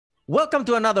Welcome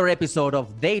to another episode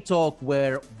of They Talk,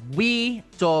 where we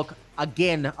talk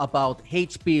again about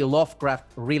H.P.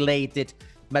 Lovecraft related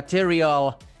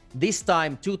material. This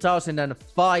time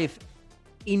 2005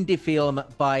 indie film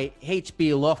by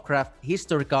H.P. Lovecraft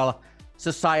Historical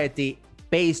Society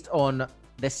based on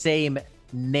the same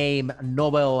name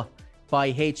novel by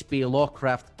H.P.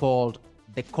 Lovecraft called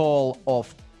The Call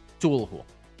of Cthulhu.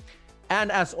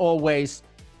 And as always,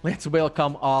 let's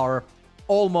welcome our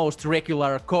almost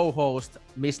regular co-host,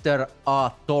 Mr.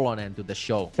 A. Tolonen, to the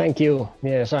show. Thank you.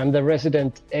 Yes, I'm the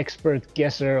resident expert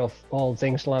guesser of all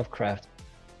things Lovecraft.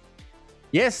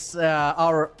 Yes,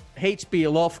 our H.P.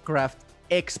 Lovecraft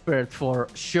expert for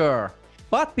sure.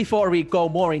 But before we go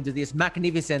more into this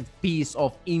magnificent piece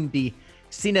of indie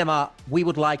cinema, we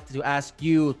would like to ask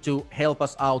you to help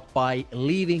us out by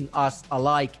leaving us a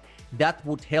like. That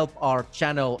would help our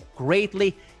channel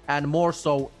greatly, and more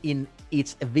so in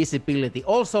its visibility.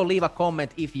 Also leave a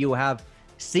comment if you have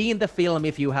seen the film,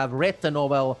 if you have read the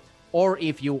novel, or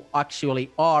if you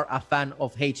actually are a fan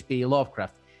of H.P.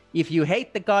 Lovecraft. If you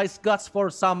hate the guy's guts for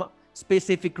some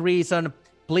specific reason,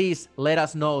 please let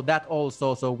us know that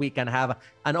also, so we can have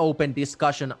an open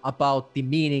discussion about the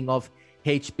meaning of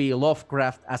H.P.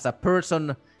 Lovecraft as a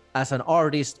person, as an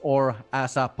artist, or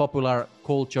as a popular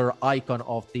culture icon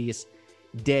of these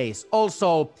days.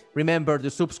 Also, remember to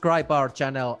subscribe our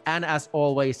channel, and as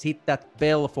always, hit that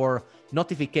bell for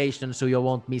notifications so you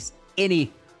won't miss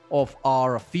any of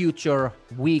our future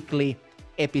weekly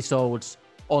episodes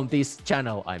on this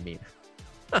channel, I mean.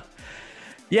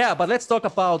 Yeah, but let's talk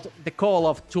about The Call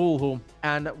of Cthulhu,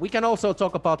 and we can also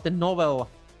talk about the novel.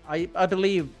 I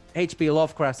believe H.P.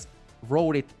 Lovecraft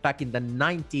wrote it back in the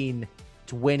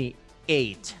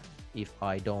 1928, if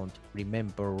I don't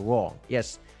remember wrong.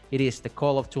 Yes, it is The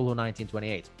Call of Cthulhu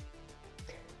 1928.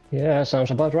 Yeah,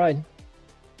 sounds about right.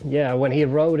 Yeah, when he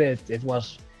wrote it, it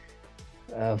was,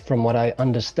 from what I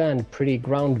understand, pretty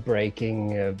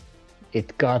groundbreaking.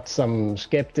 It got some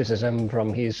skepticism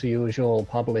from his usual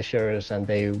publishers, and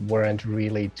they weren't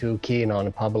really too keen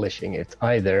on publishing it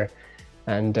either.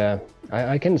 And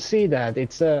I can see that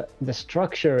the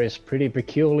structure is pretty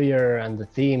peculiar, and the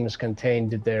themes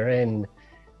contained therein,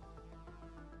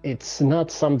 it's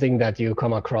not something that you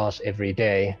come across every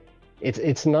day.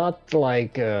 It's not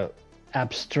like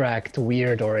abstract,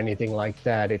 weird, or anything like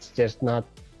that. It's just not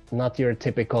your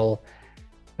typical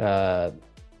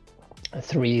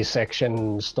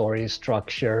 3-section story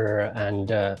structure, and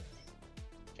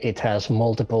it has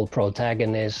multiple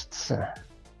protagonists,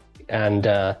 and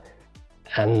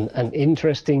an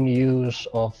interesting use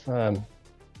of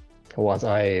what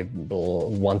I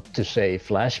want to say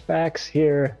flashbacks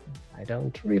here. I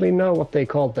don't really know what they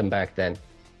called them back then.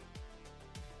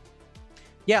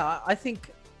 Yeah, I think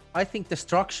the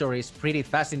structure is pretty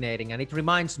fascinating, and it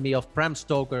reminds me of Bram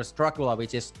Stoker's Dracula,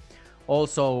 which is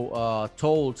also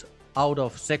told out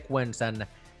of sequence, and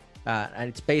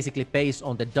it's basically based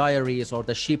on the diaries or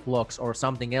the ship logs or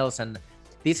something else. And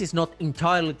this is not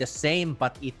entirely the same,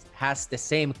 but it has the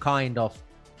same kind of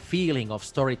feeling of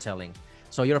storytelling.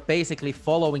 So you're basically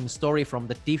following story from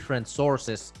the different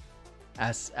sources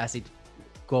as it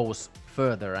goes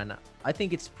further, and I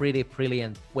think it's pretty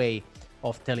brilliant way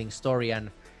of telling story, and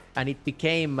it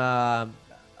became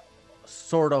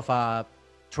sort of a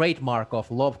trademark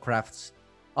of Lovecraft's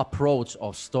approach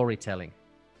of storytelling.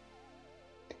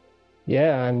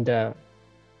 Yeah, and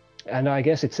I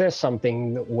guess it says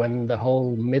something when the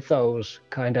whole mythos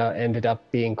kind of ended up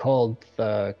being called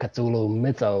the Cthulhu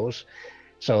mythos.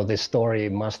 So this story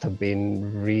must have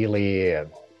been really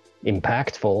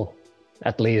impactful,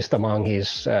 at least among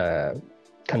his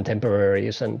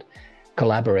contemporaries and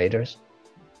collaborators.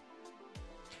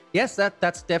 Yes,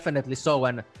 that's definitely so,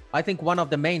 and I think one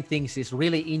of the main things is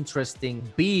really interesting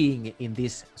being in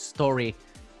this story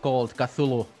called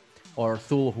Cthulhu, or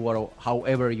Thulhu, or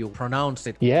however you pronounce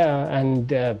it. Yeah,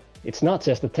 and it's not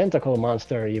just a tentacle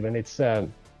monster even, it's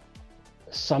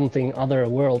something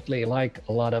otherworldly, like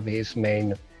a lot of his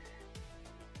main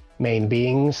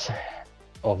beings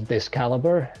of this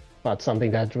caliber, but something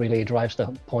that really drives the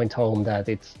point home that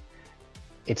it's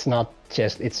not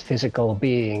just its physical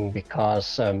being,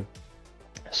 because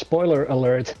spoiler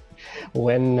alert,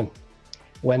 when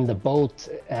the boat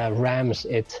rams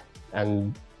it,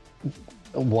 and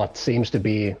what seems to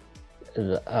be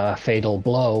a fatal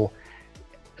blow,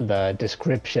 the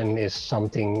description is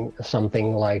something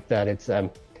like that.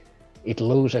 It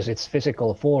loses its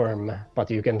physical form,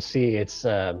 but you can see its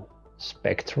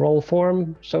spectral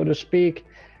form, so to speak,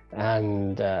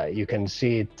 and you can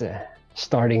see it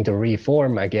starting to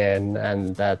reform again,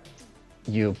 and that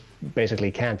you basically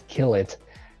can't kill it.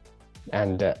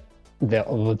 And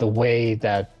the way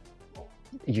that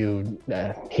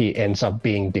he ends up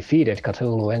being defeated.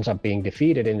 Cthulhu ends up being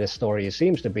defeated in this story. It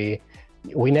seems to be.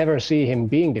 We never see him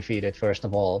being defeated, first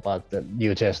of all, but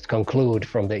you just conclude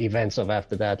from the events of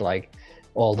after that, like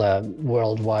all the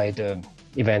worldwide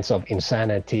events of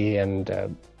insanity and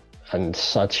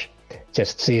such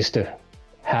just cease to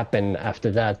happen after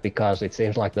that, because it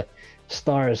seems like the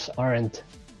stars aren't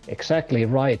exactly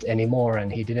right anymore,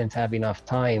 and he didn't have enough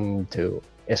time to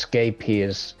escape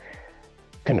his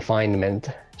confinement,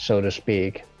 so to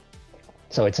speak.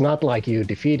 So it's not like you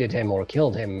defeated him or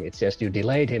killed him, it's just you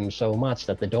delayed him so much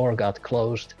that the door got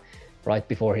closed right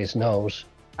before his nose.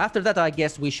 After that, I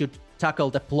guess we should tackle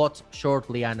the plot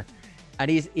shortly, and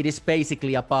it is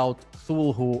basically about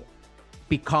Cthulhu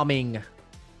becoming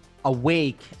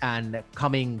awake and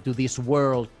coming to this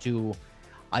world to,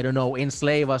 I don't know,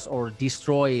 enslave us or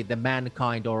destroy the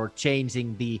mankind, or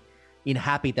changing the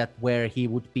inhabitant where he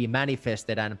would be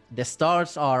manifested. And the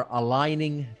stars are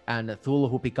aligning, and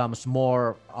Cthulhu becomes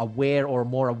more aware or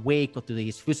more awake to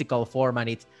his physical form, and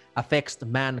it affects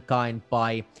mankind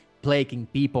by plaguing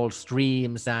people's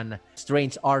dreams, and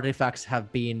strange artifacts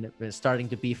have been starting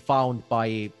to be found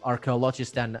by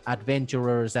archaeologists and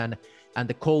adventurers, and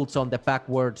the cults on the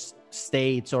backward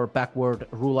states or backward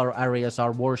rural areas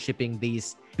are worshipping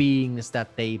these beings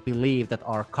that they believe that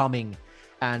are coming.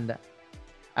 And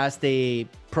as the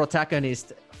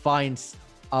protagonist finds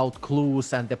out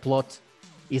clues and the plot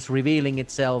is revealing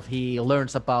itself, he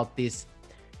learns about this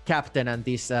captain and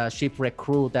this shipwreck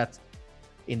crew that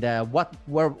in the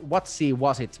what sea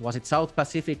was it? Was it South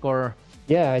Pacific or?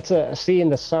 Yeah, it's a sea in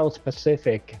the South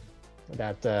Pacific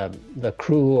that the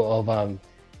crew of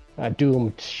a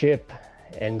doomed ship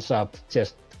ends up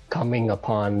just coming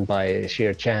upon by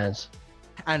sheer chance.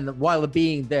 And while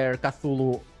being there,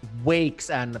 Cthulhu wakes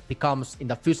and becomes in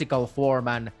the physical form,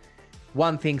 and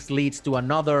one thing leads to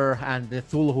another, and the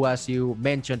Cthulhu, as you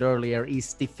mentioned earlier,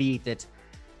 is defeated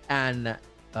and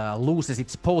loses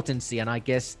its potency, and I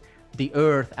guess the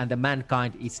earth and the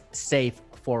mankind is safe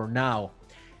for now.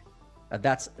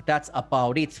 That's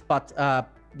about it. But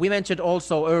we mentioned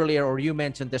also earlier, or you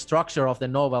mentioned the structure of the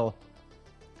novel,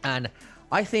 and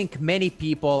I think many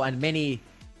people and many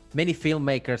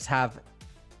filmmakers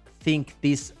think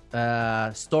this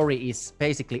story is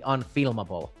basically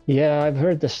unfilmable. Yeah, I've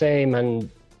heard the same, and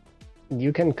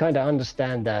you can kind of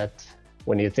understand that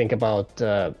when you think about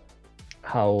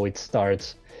how it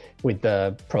starts with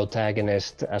the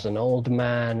protagonist as an old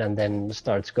man, and then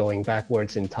starts going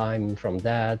backwards in time from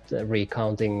that,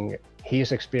 recounting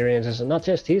his experiences, and not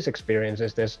just his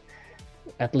experiences. There's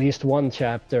at least one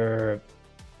chapter,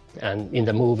 and in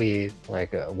the movie,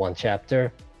 like one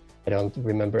chapter. I don't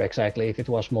remember exactly if it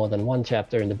was more than one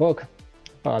chapter in the book,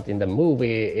 but in the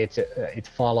movie it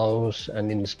follows an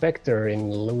inspector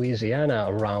in Louisiana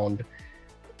around,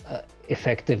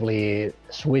 effectively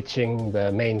switching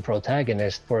the main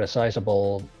protagonist for a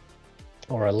sizable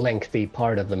or a lengthy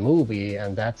part of the movie,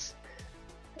 and that's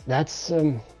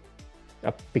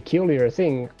a peculiar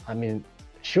thing. I mean,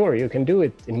 sure, you can do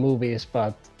it in movies,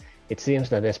 but it seems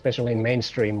that especially in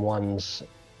mainstream ones,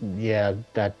 yeah,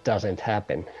 that doesn't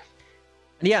happen.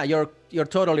 Yeah, you're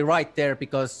totally right there,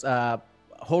 because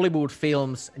Hollywood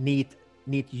films need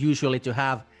usually to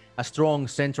have a strong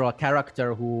central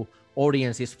character who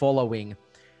audience is following,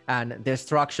 and the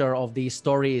structure of these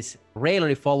stories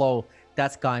rarely follow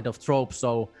that kind of trope.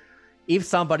 So if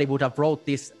somebody would have wrote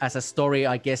this as a story,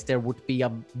 I guess there would be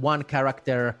one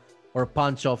character or a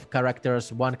bunch of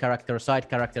characters, one character, side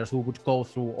characters who would go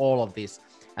through all of this,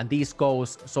 and these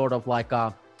goes sort of like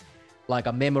a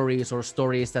memories or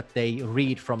stories that they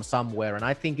read from somewhere. And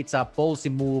I think it's a ballsy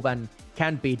move and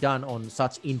can be done on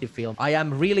such indie film. I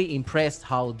am really impressed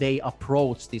how they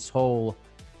approach this whole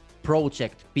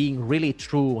project, being really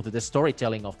true to the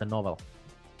storytelling of the novel.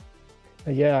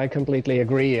 Yeah, I completely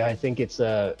agree. I think it's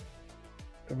a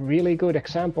really good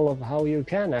example of how you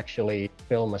can actually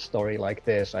film a story like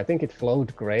this. I think it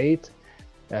flowed great,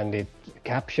 and it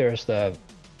captures the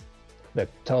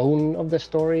tone of the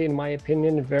story, in my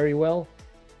opinion, very well.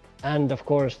 And of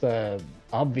course, the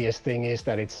obvious thing is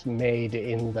that it's made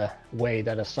in the way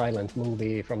that a silent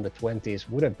movie from the 20s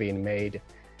would have been made.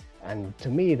 And to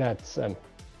me, that's,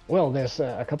 well, there's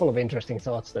a couple of interesting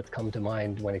thoughts that come to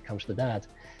mind when it comes to that.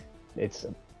 It's,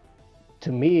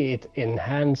 to me, it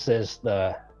enhances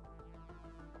the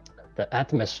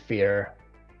atmosphere,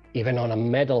 even on a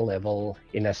meta level,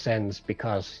 in a sense,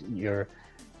 because you're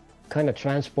kind of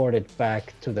transported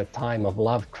back to the time of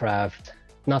Lovecraft,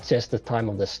 not just the time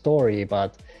of the story,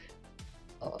 but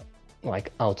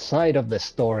like outside of the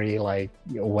story, like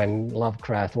when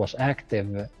Lovecraft was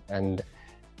active, and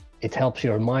it helps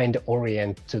your mind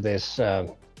orient to this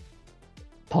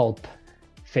pulp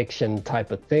fiction type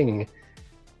of thing.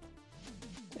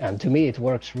 And to me, it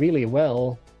works really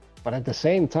well. But at the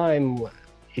same time,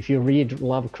 if you read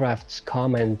Lovecraft's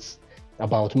comments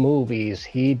about movies,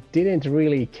 he didn't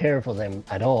really care for them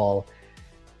at all.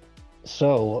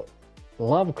 So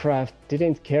Lovecraft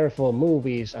didn't care for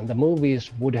movies, and the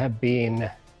movies would have been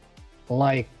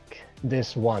like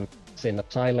this one. It's in a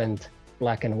silent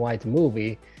black and white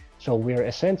movie. So we're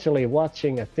essentially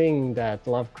watching a thing that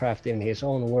Lovecraft, in his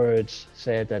own words,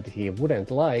 said that he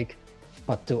wouldn't like.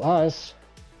 But to us,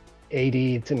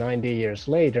 80 to 90 years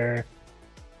later,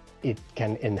 it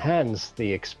can enhance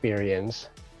the experience,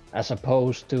 as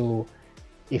opposed to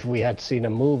if we had seen a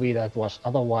movie that was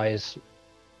otherwise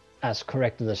as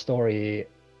correct to the story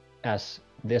as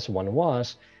this one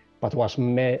was, but was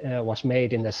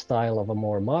made in the style of a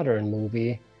more modern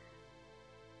movie.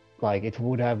 Like it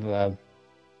would have,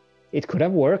 it could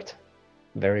have worked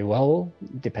very well,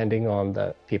 depending on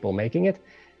the people making it.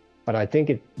 But I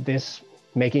think this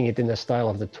making it in the style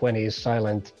of the 20s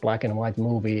silent black and white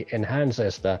movie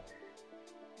enhances the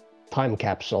time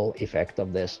capsule effect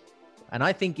of this. And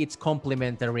I think it's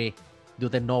complementary to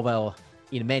the novel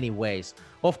in many ways.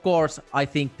 Of course, I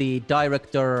think the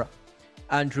director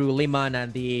Andrew Leman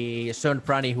and the Sean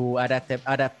Branney who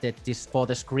adapted this for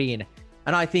the screen,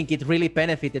 and I think it really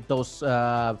benefited those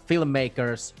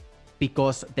filmmakers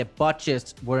because the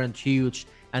budgets weren't huge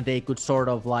and they could sort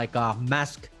of like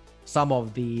mask some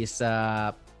of these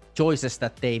choices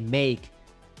that they make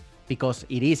because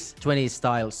it is 20s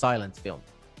style silent film.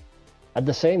 At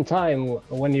the same time,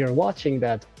 when you're watching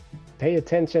that, pay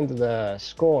attention to the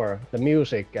score, the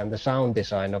music, and the sound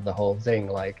design of the whole thing.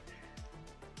 Like,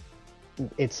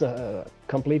 it's a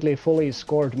completely fully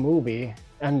scored movie,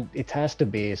 and it has to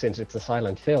be since it's a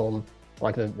silent film,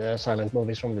 like the silent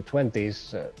movies from the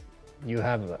 20s. You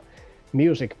have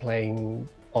music playing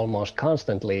almost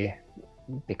constantly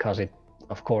because it,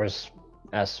 of course,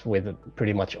 as with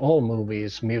pretty much all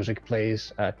movies, music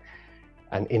plays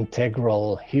an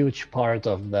integral, huge part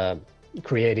of the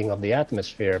creating of the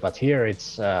atmosphere. But here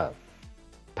it's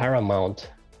paramount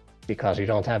because you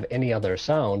don't have any other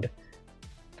sound.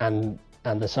 And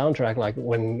the soundtrack, like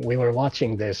when we were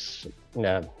watching this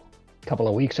a couple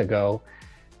of weeks ago,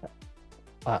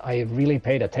 I really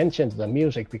paid attention to the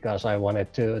music because I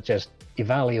wanted to just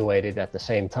evaluate it at the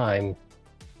same time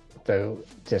to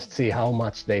just see how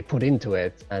much they put into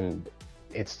it, and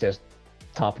it's just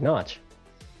top notch.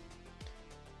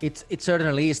 It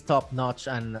certainly is top notch,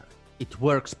 and it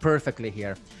works perfectly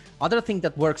here. Other thing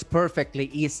that works perfectly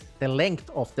is the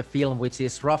length of the film, which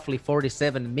is roughly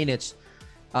 47 minutes,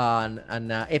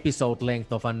 an episode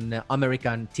length of an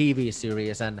American TV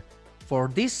series. And for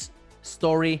this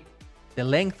story, the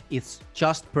length is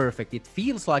just perfect. It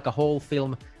feels like a whole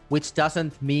film, which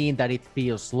doesn't mean that it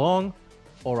feels long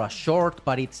or a short,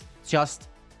 but it's just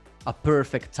a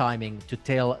perfect timing to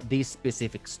tell this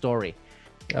specific story.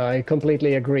 I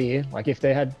completely agree. Like if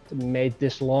they had made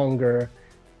this longer,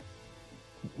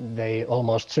 they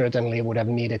almost certainly would have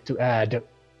needed to add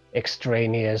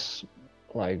extraneous,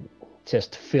 like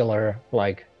just filler,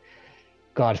 like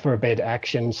God forbid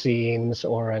action scenes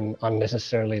or an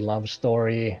unnecessarily love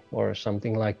story or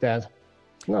something like that.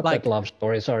 Not like, that love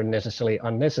stories are necessarily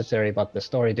unnecessary, but the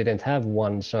story didn't have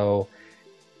one, so,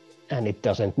 and it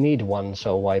doesn't need one,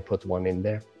 so why put one in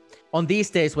there? On these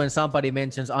days, when somebody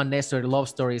mentions unnecessary love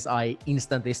stories, I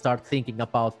instantly start thinking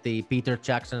about the Peter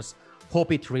Jackson's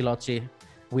Hobbit trilogy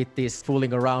with this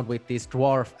fooling around with this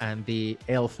dwarf and the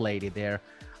elf lady there.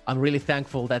 I'm really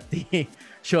thankful that the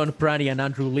Sean Branney and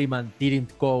Andrew Leman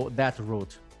didn't go that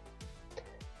route.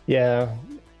 Yeah,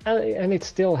 and it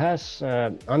still has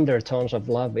undertones of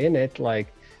love in it,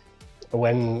 like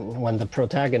when the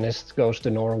protagonist goes to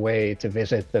Norway to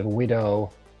visit the widow,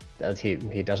 that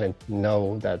he doesn't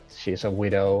know that she's a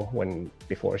widow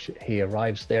before he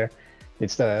arrives there.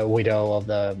 It's the widow of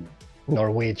the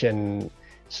Norwegian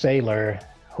sailor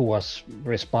who was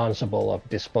responsible of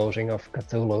disposing of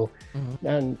Cthulhu. Mm-hmm.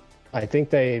 And I think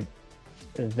the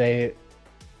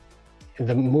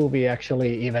movie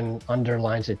actually even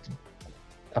underlines it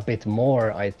a bit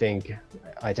more. I think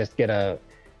I just get a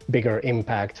bigger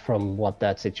impact from what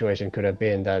that situation could have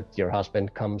been, that your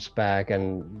husband comes back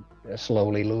and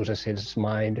slowly loses his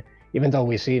mind, even though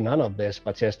we see none of this,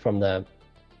 but just from the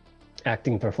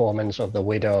acting performance of the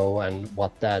widow and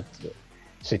what that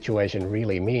situation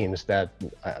really means, that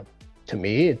to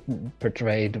me it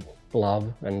portrayed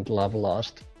love and love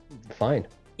lost fine.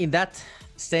 In that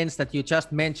sense that you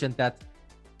just mentioned, that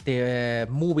the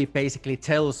movie basically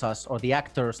tells us, or the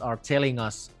actors are telling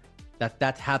us,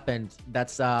 that happened,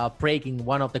 that's breaking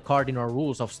one of the cardinal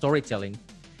rules of storytelling.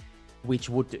 which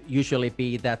would usually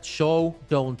be that show,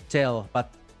 don't tell. But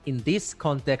in this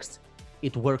context,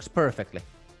 it works perfectly.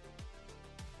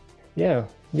 Yeah,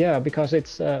 because it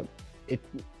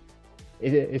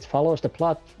follows the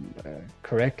plot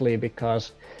correctly,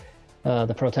 because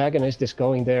the protagonist is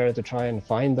going there to try and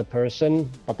find the person,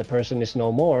 but the person is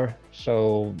no more.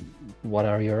 So what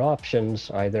are your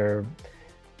options? Either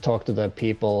talk to the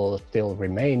people still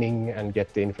remaining and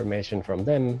get the information from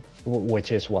them,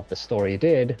 which is what the story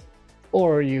did,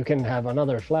 or you can have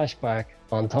another flashback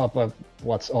on top of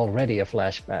what's already a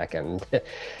flashback, and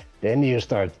then you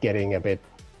start getting a bit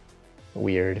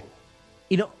weird.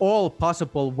 In all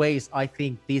possible ways, I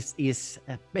think this is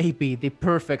maybe the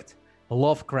perfect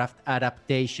Lovecraft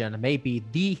adaptation, maybe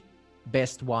the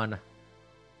best one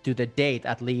to the date,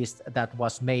 at least, that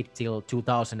was made till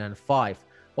 2005.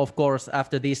 Of course,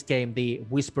 after this came the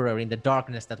Whisperer in the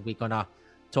Darkness that we're gonna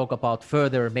talk about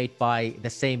further, made by the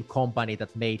same company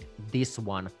that made this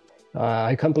one.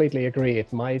 I completely agree.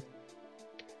 It might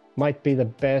be the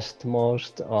best,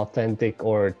 most authentic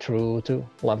or true to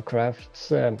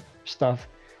Lovecraft's stuff.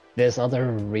 There's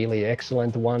other really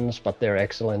excellent ones, but they're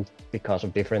excellent because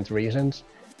of different reasons.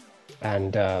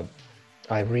 And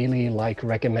I really like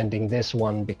recommending this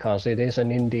one because it is an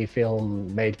indie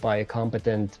film made by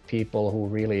competent people who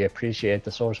really appreciate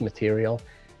the source material.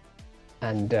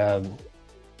 And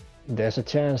there's a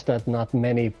chance that not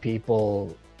many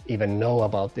people even know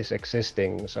about this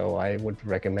existing. So I would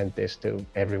recommend this to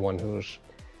everyone who's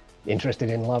interested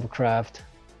in Lovecraft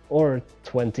or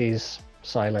 20s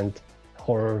silent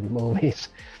horror movies.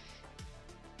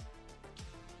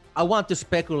 I want to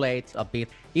speculate a bit.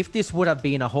 If this would have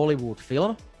been a Hollywood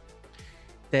film,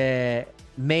 the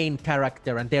main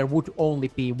character, and there would only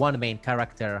be one main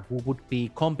character, who would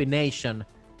be combination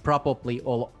probably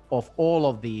of all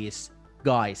of these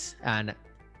guys, and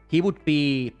he would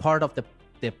be part of the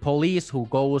police who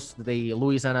goes to the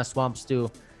Louisiana swamps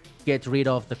to get rid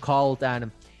of the cult,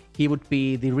 and he would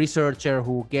be the researcher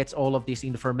who gets all of this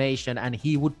information, and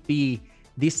he would be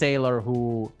the sailor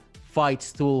who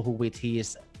fights Cthulhu with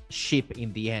his ship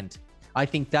in the end. I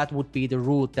think that would be the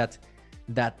route that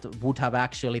would have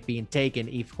actually been taken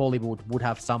if Hollywood would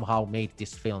have somehow made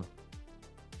this film.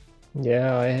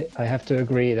 Yeah, I have to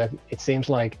agree that it seems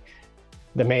like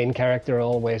the main character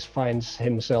always finds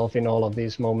himself in all of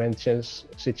these momentous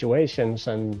situations,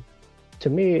 and to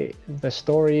me the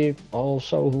story,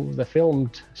 also the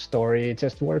filmed story,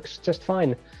 just works just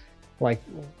fine, like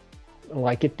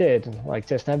it did. Like,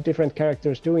 just have different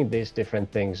characters doing these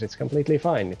different things. It's completely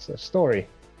fine. It's a story.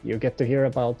 You get to hear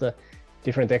about the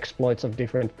different exploits of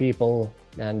different people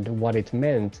and what it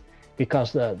meant,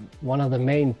 because one of the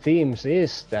main themes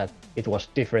is that it was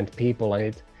different people,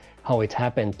 and how it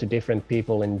happened to different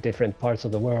people in different parts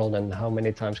of the world. And how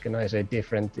many times can I say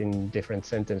different in different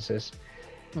sentences?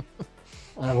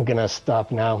 I'm gonna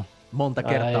stop now. Monta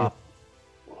kertaa.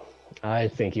 I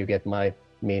think you get my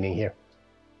meaning here.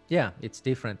 Yeah, it's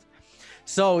different.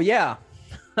 So yeah,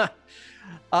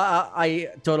 I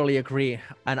totally agree.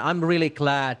 And I'm really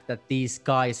glad that these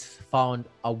guys found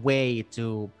a way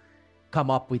to come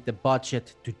up with the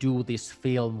budget to do this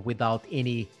film without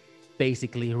any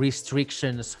basically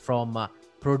restrictions from a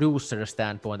producer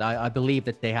standpoint. I believe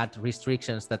that they had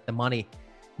restrictions that the money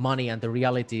and the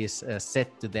reality is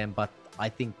set to them, but I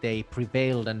think they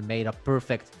prevailed and made a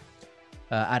perfect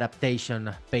adaptation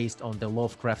based on the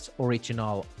Lovecraft's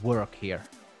original work here.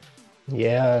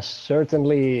 Yeah,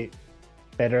 certainly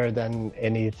better than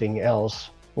anything else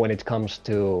when it comes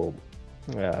to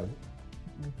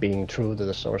being true to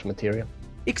the source material.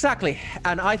 Exactly,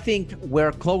 and I think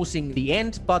we're closing the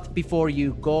end, but before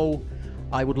you go,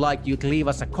 I would like you to leave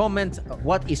us a comment.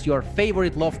 What is your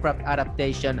favorite Lovecraft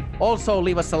adaptation? Also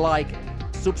leave us a like,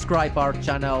 subscribe our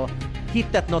channel,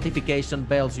 hit that notification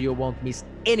bell so you won't miss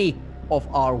any of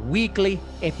our weekly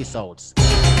episodes.